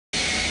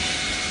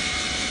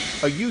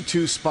A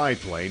U-2 spy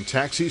plane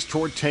taxis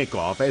toward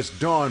takeoff as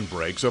dawn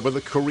breaks over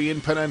the Korean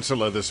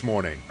peninsula this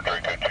morning.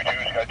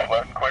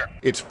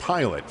 Its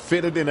pilot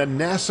fitted in a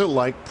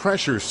NASA-like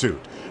pressure suit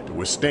to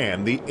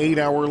withstand the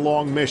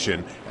 8-hour-long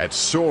mission at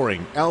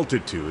soaring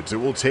altitudes that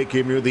will take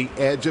him near the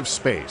edge of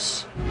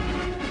space.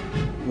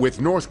 With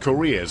North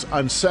Korea's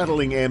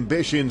unsettling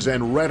ambitions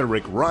and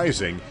rhetoric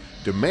rising,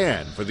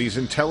 demand for these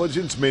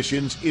intelligence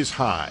missions is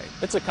high.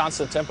 It's a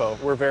constant tempo.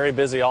 We're very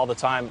busy all the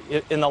time.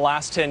 In the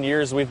last 10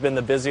 years, we've been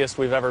the busiest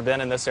we've ever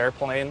been in this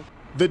airplane.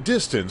 The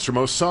distance from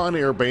Osan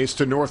Air Base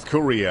to North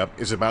Korea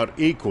is about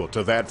equal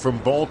to that from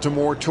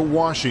Baltimore to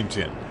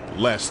Washington,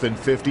 less than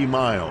 50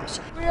 miles.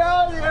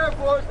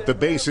 The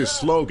base's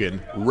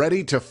slogan,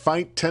 "Ready to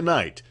fight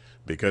tonight,"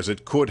 because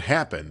it could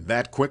happen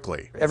that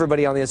quickly.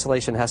 Everybody on the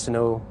installation has to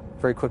know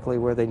very quickly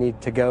where they need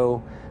to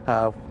go,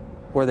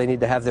 where they need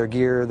to have their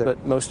gear,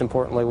 but most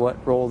importantly, what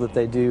role that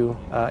they do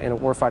in a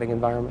warfighting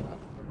environment.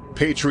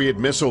 Patriot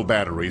missile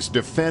batteries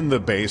defend the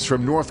base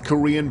from North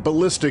Korean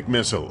ballistic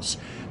missiles.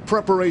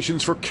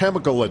 Preparations for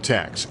chemical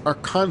attacks are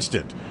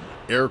constant.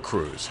 Air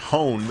crews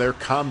hone their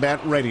combat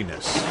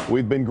readiness.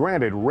 We've been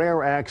granted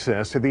rare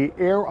access to the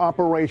Air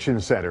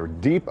Operations Center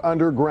deep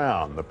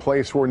underground, the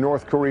place where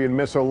North Korean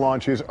missile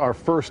launches are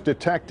first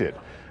detected.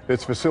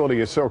 This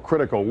facility is so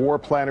critical, war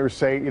planners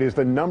say it is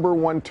the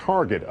 #1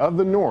 target of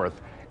the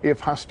North if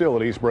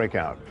hostilities break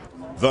out.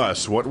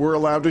 Thus, what we're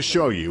allowed to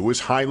show you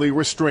is highly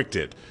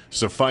restricted.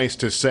 Suffice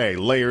to say,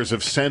 layers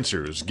of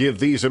sensors give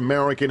these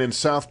American and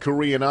South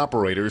Korean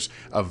operators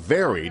a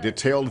very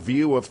detailed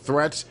view of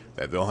threats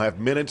that they'll have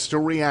minutes to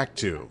react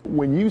to.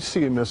 When you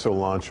see a missile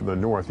launch from the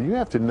north, you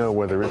have to know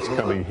whether it's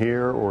coming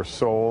here or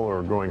Seoul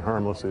or going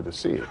harmlessly to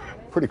see it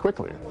pretty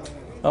quickly.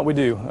 We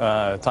do.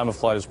 Time of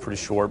flight is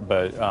pretty short,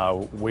 but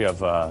we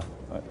have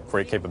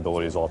great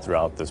capabilities all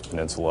throughout this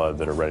peninsula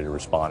that are ready to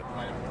respond.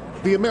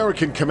 The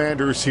American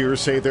commanders here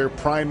say their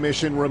prime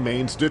mission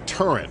remains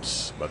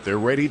deterrence, but they're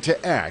ready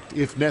to act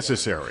if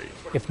necessary.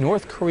 If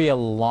North Korea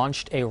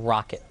launched a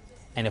rocket,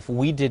 and if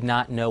we did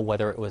not know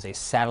whether it was a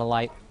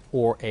satellite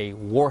or a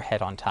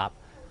warhead on top,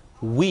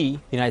 we,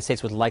 the United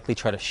States, would likely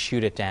try to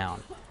shoot it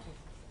down.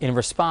 In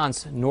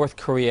response, North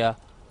Korea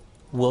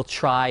will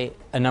try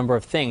a number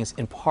of things,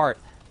 in part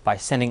by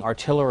sending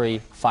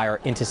artillery fire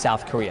into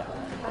South Korea.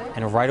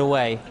 And right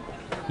away,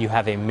 you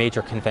have a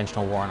major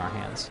conventional war on our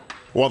hands.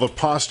 While the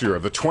posture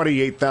of the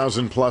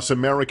 28,000-plus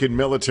American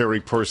military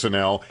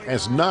personnel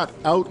has not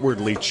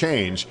outwardly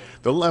changed,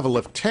 the level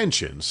of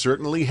tension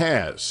certainly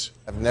has.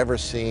 I've never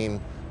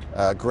seen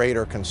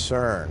greater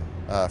concern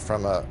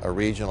from a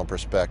regional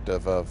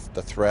perspective of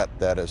the threat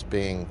that is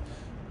being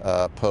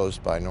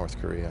posed by North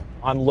Korea.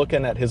 I'm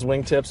looking at his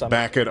wingtips.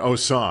 Back at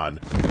Osan,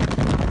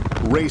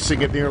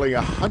 racing at nearly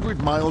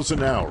 100 miles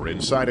an hour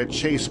inside a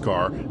chase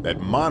car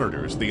that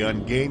monitors the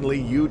ungainly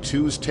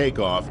U-2's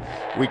takeoff,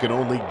 we can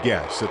only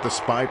guess at the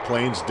spy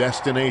plane's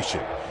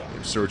destination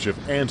in search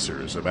of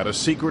answers about a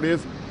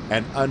secretive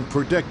and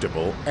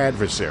unpredictable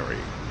adversary.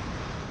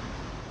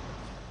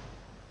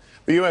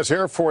 The U.S.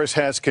 Air Force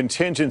has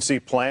contingency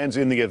plans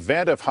in the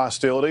event of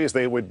hostilities.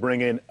 They would bring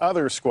in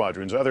other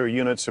squadrons, other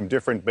units from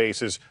different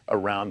bases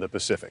around the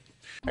Pacific.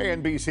 Hey,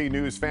 NBC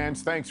News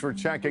fans, thanks for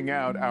checking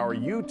out our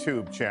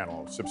YouTube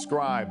channel.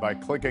 Subscribe by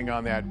clicking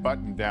on that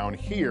button down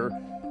here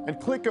and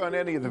click on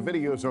any of the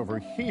videos over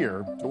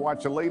here to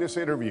watch the latest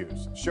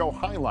interviews, show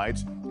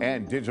highlights,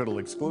 and digital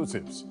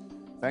exclusives.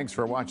 Thanks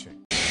for watching.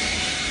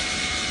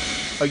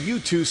 A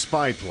U-2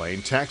 spy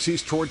plane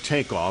taxis toward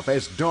takeoff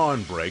as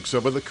dawn breaks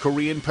over the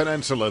Korean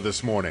peninsula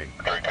this morning.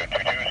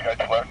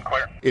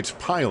 Its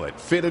pilot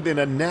fitted in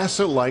a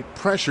NASA-like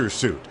pressure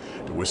suit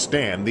to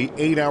withstand the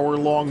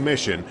 8-hour-long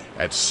mission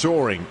at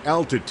soaring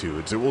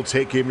altitudes that will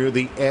take him near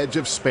the edge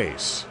of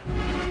space.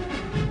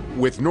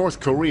 With North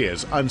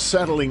Korea's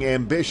unsettling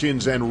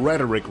ambitions and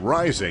rhetoric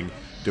rising,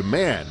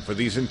 demand for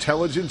these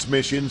intelligence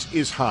missions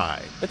is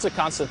high. It's a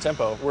constant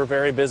tempo. We're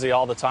very busy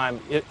all the time.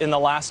 In the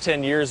last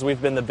 10 years,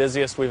 we've been the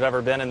busiest we've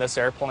ever been in this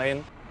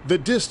airplane. The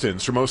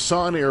distance from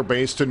Osan Air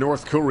Base to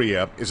North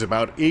Korea is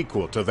about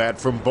equal to that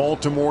from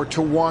Baltimore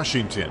to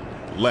Washington,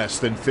 less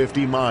than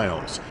 50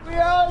 miles.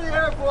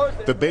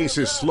 The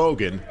base's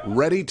slogan,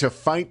 "Ready to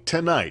fight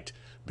tonight,"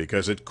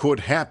 because it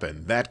could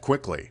happen that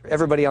quickly.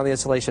 Everybody on the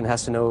installation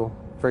has to know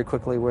very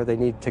quickly where they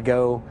need to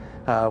go,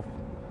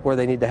 where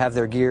they need to have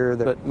their gear,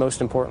 but most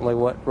importantly,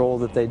 what role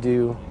that they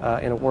do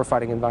in a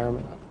warfighting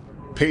environment.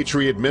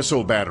 Patriot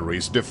missile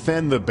batteries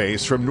defend the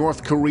base from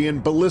North Korean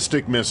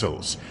ballistic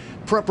missiles.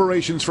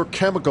 Preparations for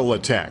chemical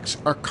attacks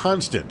are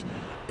constant.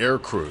 Air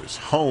crews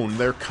hone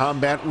their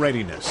combat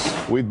readiness.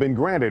 We've been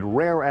granted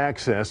rare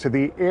access to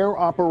the Air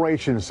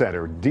Operations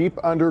Center deep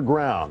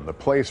underground, the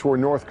place where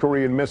North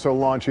Korean missile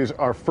launches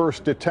are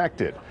first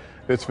detected.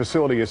 This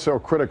facility is so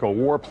critical,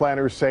 war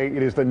planners say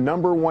it is the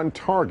 #1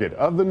 target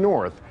of the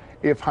North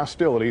if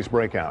hostilities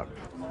break out.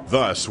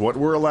 Thus, what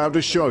we're allowed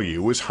to show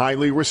you is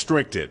highly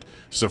restricted.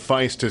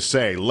 Suffice to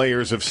say,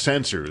 layers of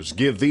sensors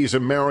give these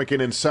American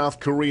and South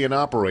Korean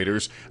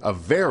operators a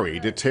very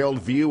detailed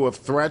view of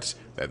threats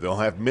that they'll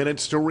have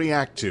minutes to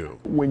react to.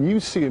 When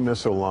you see a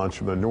missile launch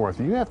from the north,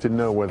 you have to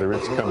know whether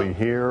it's coming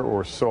here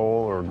or Seoul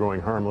or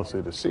going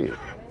harmlessly to see it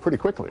pretty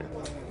quickly.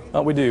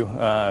 We do.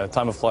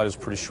 Time of flight is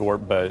pretty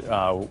short, but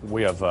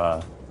we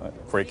have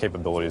great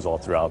capabilities all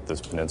throughout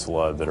this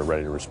peninsula that are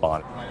ready to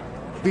respond.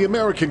 The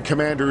American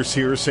commanders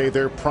here say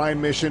their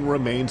prime mission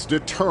remains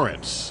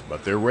deterrence,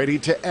 but they're ready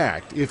to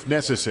act if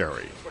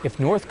necessary. If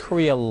North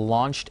Korea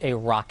launched a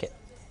rocket,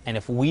 and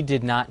if we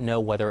did not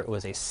know whether it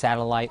was a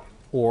satellite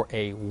or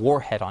a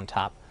warhead on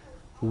top,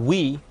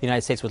 we, the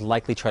United States, would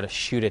likely try to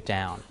shoot it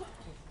down.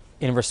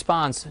 In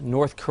response,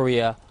 North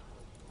Korea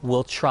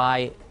will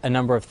try a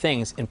number of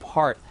things, in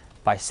part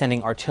by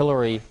sending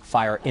artillery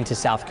fire into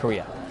South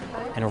Korea.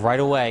 And right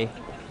away,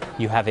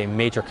 you have a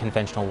major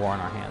conventional war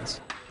on our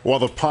hands. While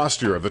the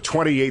posture of the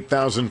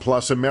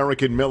 28,000-plus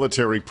American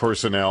military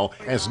personnel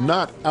has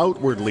not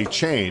outwardly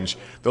changed,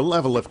 the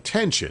level of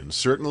tension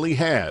certainly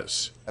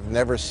has. I've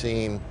never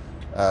seen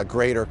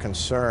greater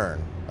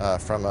concern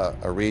from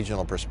a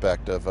regional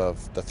perspective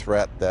of the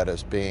threat that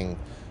is being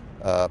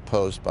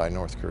posed by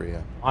North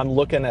Korea. I'm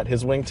looking at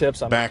his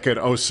wingtips. Back at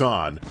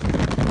Osan,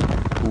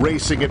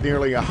 racing at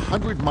nearly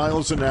 100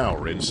 miles an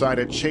hour inside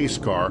a chase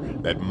car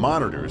that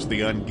monitors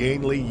the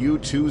ungainly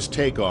U-2's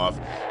takeoff,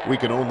 we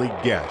can only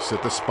guess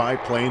at the spy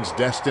plane's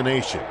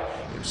destination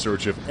in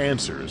search of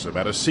answers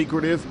about a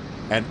secretive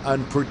and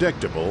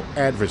unpredictable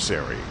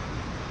adversary.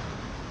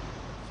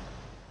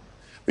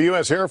 The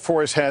U.S. Air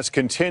Force has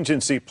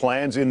contingency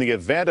plans in the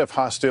event of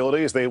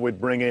hostilities. They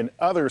would bring in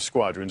other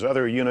squadrons,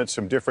 other units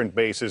from different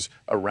bases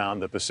around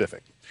the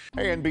Pacific.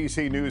 Hey,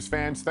 NBC News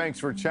fans, thanks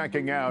for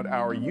checking out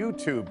our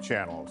YouTube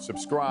channel.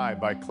 Subscribe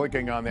by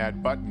clicking on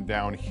that button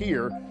down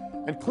here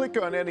and click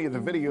on any of the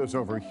videos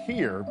over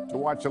here to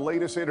watch the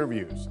latest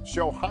interviews,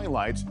 show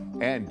highlights,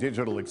 and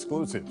digital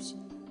exclusives.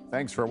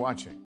 Thanks for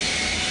watching.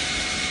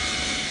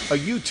 A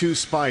U-2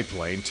 spy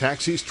plane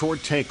taxis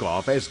toward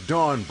takeoff as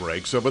dawn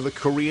breaks over the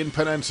Korean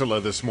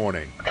peninsula this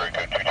morning.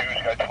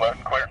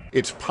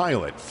 Its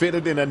pilot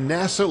fitted in a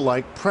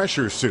NASA-like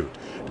pressure suit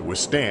to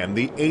withstand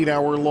the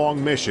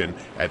 8-hour-long mission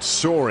at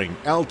soaring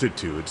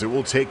altitudes that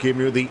will take him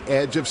near the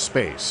edge of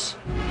space.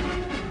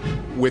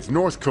 With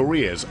North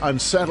Korea's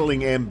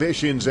unsettling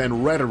ambitions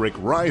and rhetoric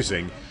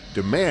rising,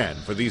 demand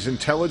for these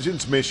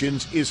intelligence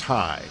missions is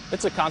high.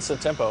 It's a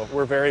constant tempo.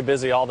 We're very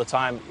busy all the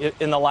time.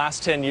 In the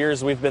last 10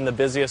 years, we've been the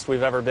busiest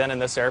we've ever been in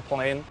this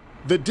airplane.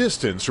 The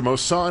distance from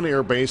Osan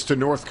Air Base to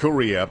North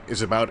Korea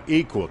is about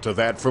equal to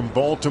that from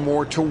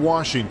Baltimore to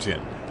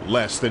Washington,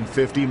 less than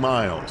 50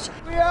 miles.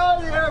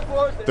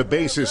 The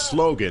base's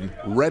slogan,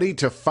 "Ready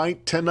to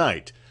fight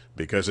tonight,"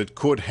 because it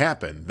could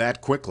happen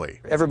that quickly.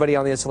 Everybody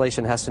on the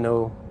installation has to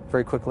know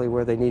very quickly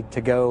where they need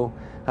to go,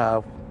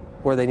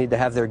 where they need to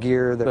have their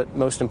gear, but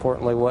most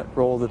importantly, what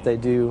role that they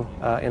do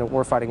in a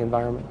warfighting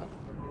environment.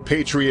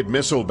 Patriot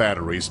missile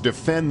batteries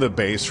defend the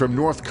base from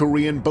North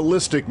Korean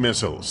ballistic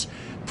missiles.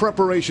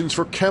 Preparations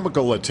for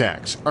chemical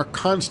attacks are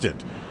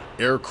constant.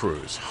 Air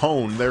crews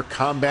hone their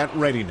combat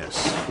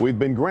readiness. We've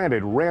been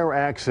granted rare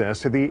access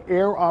to the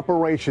Air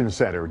Operations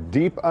Center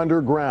deep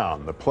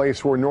underground, the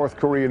place where North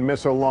Korean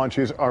missile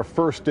launches are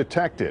first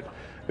detected.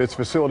 This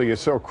facility is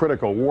so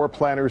critical, war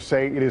planners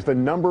say it is the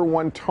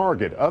 #1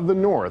 target of the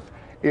North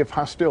if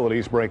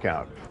hostilities break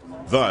out.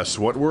 Thus,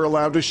 what we're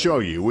allowed to show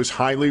you is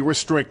highly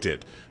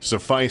restricted.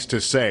 Suffice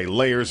to say,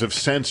 layers of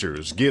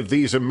sensors give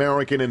these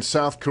American and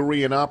South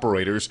Korean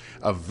operators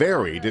a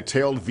very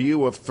detailed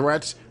view of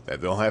threats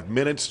that they'll have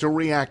minutes to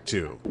react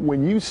to.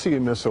 When you see a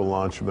missile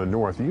launch from the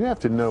north, you have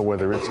to know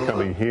whether it's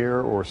coming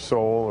here or Seoul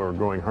or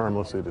going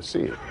harmlessly to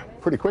see it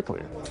pretty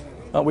quickly.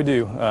 We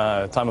do.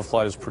 Time of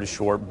flight is pretty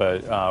short,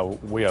 but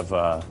we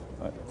have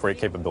great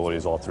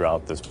capabilities all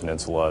throughout this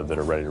peninsula that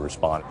are ready to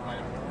respond.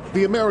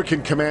 The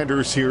American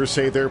commanders here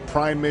say their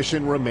prime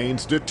mission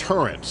remains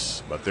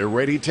deterrence, but they're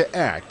ready to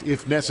act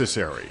if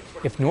necessary.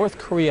 If North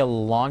Korea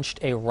launched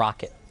a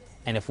rocket,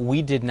 and if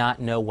we did not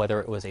know whether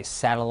it was a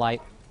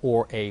satellite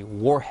or a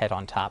warhead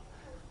on top,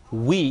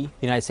 we,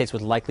 the United States,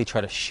 would likely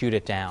try to shoot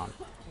it down.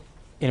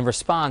 In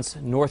response,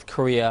 North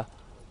Korea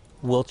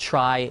will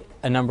try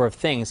a number of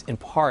things, in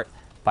part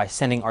by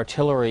sending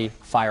artillery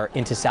fire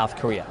into South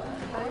Korea.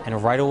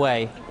 And right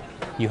away,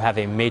 you have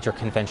a major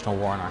conventional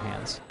war on our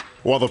hands.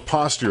 While the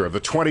posture of the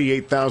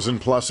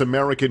 28,000-plus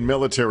American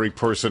military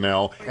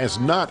personnel has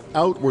not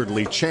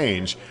outwardly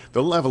changed,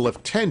 the level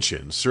of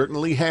tension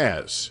certainly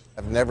has.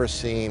 I've never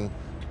seen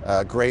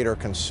greater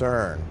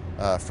concern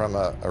from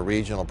a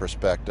regional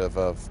perspective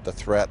of the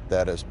threat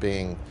that is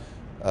being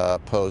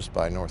posed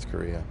by North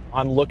Korea.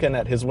 I'm looking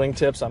at his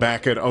wingtips.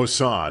 Back at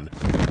Osan,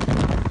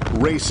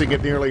 racing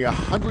at nearly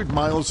 100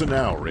 miles an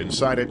hour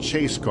inside a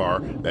chase car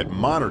that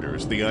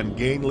monitors the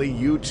ungainly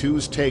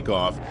U-2's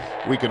takeoff,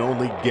 we can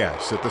only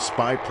guess at the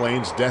spy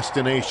plane's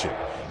destination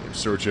in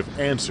search of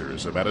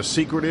answers about a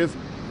secretive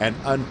and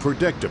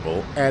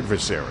unpredictable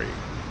adversary.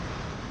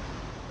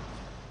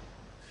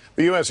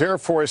 The U.S. Air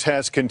Force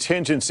has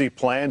contingency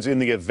plans in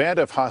the event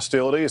of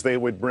hostilities. They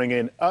would bring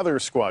in other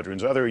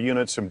squadrons, other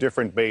units from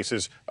different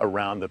bases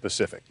around the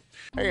Pacific.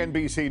 Hey,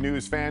 NBC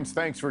News fans,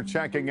 thanks for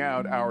checking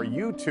out our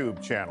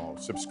YouTube channel.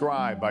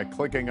 Subscribe by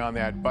clicking on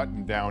that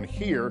button down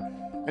here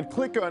and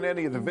click on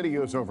any of the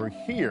videos over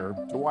here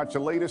to watch the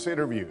latest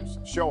interviews,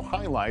 show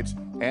highlights,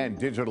 and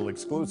digital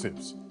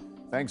exclusives.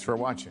 Thanks for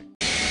watching.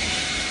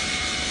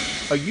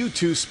 A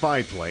U-2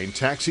 spy plane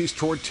taxis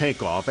toward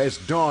takeoff as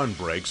dawn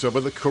breaks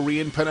over the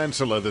Korean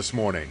peninsula this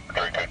morning.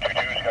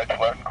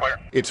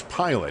 Its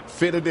pilot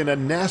fitted in a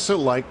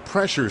NASA-like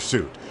pressure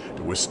suit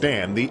to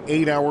withstand the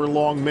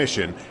 8-hour-long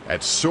mission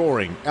at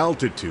soaring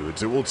altitudes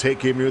that will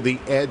take him near the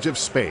edge of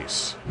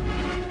space.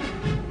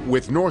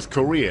 With North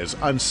Korea's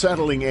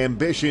unsettling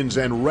ambitions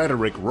and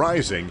rhetoric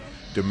rising,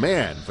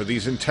 demand for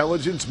these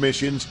intelligence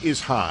missions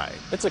is high.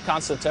 It's a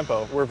constant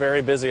tempo. We're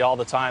very busy all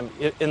the time.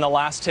 In the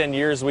last 10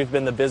 years, we've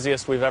been the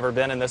busiest we've ever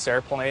been in this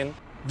airplane.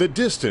 The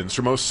distance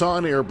from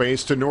Osan Air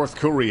Base to North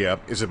Korea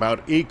is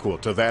about equal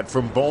to that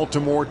from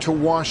Baltimore to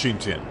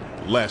Washington,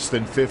 less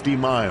than 50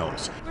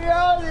 miles.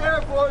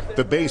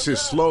 The base's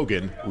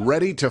slogan,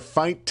 "Ready to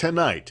fight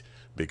tonight,"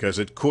 because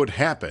it could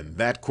happen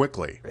that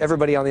quickly.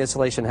 Everybody on the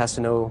installation has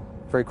to know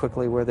very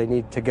quickly where they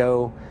need to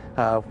go,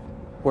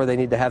 where they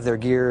need to have their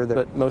gear,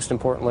 but most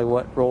importantly,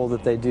 what role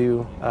that they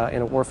do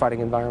in a warfighting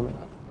environment.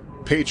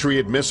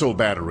 Patriot missile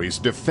batteries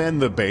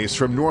defend the base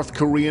from North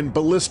Korean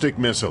ballistic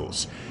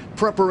missiles.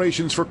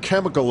 Preparations for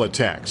chemical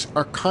attacks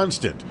are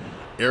constant.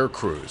 Air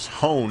crews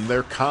hone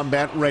their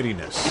combat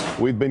readiness.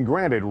 We've been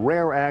granted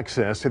rare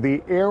access to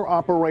the Air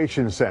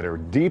Operations Center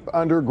deep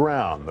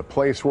underground, the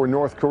place where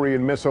North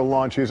Korean missile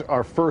launches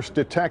are first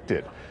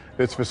detected.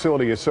 This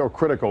facility is so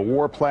critical,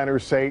 war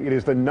planners say it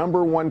is the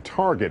 #1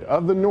 target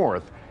of the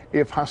North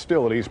if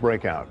hostilities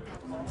break out.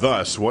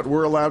 Thus, what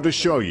we're allowed to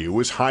show you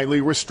is highly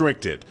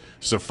restricted.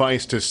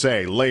 Suffice to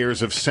say,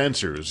 layers of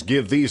sensors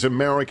give these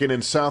American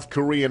and South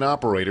Korean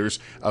operators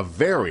a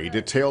very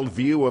detailed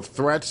view of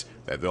threats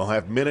that they'll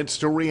have minutes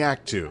to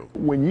react to.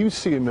 When you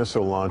see a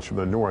missile launch from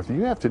the north,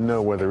 you have to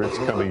know whether it's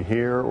coming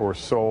here or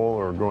Seoul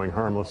or going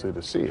harmlessly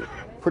to see it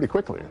pretty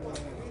quickly.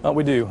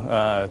 We do.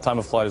 Time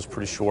of flight is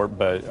pretty short,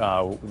 but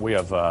we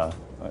have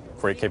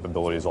great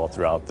capabilities all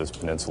throughout this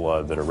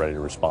peninsula that are ready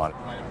to respond.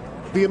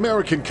 The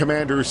American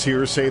commanders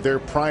here say their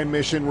prime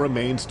mission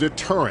remains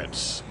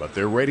deterrence, but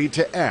they're ready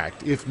to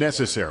act if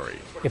necessary.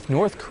 If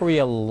North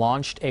Korea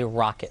launched a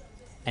rocket,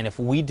 and if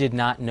we did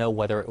not know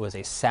whether it was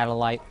a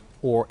satellite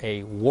or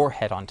a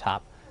warhead on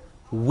top,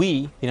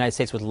 we, the United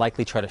States, would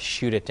likely try to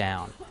shoot it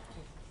down.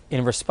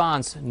 In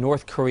response,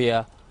 North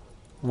Korea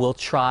will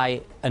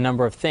try a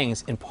number of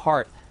things, in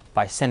part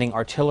by sending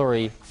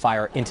artillery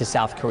fire into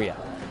South Korea.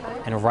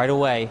 And right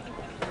away,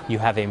 you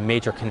have a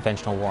major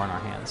conventional war on our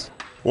hands.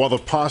 While the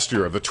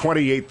posture of the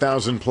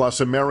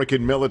 28,000-plus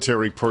American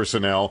military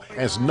personnel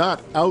has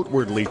not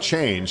outwardly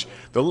changed,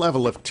 the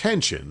level of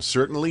tension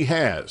certainly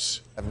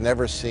has. I've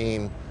never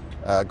seen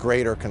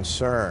greater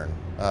concern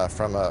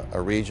from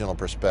a regional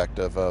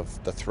perspective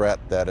of the threat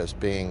that is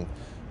being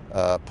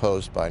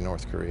posed by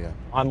North Korea.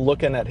 I'm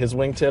looking at his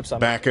wingtips.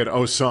 Back at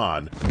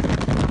Osan,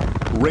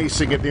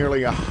 racing at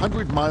nearly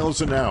 100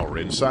 miles an hour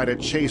inside a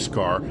chase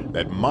car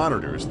that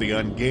monitors the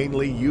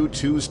ungainly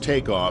U-2's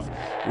takeoff,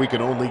 we can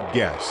only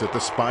guess at the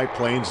spy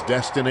plane's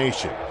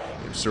destination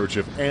in search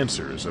of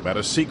answers about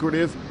a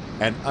secretive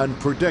and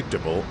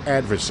unpredictable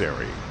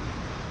adversary.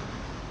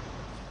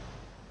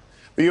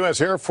 The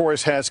U.S. Air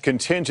Force has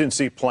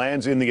contingency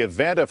plans in the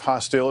event of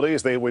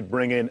hostilities. They would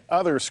bring in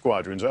other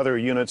squadrons, other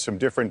units from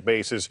different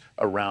bases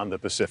around the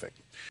Pacific.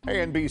 Hey,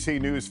 NBC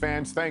News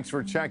fans, thanks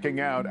for checking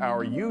out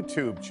our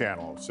YouTube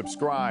channel.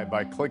 Subscribe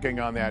by clicking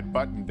on that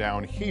button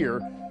down here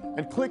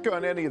and click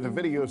on any of the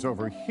videos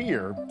over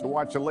here to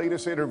watch the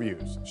latest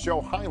interviews,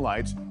 show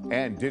highlights,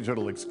 and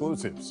digital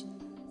exclusives.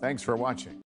 Thanks for watching.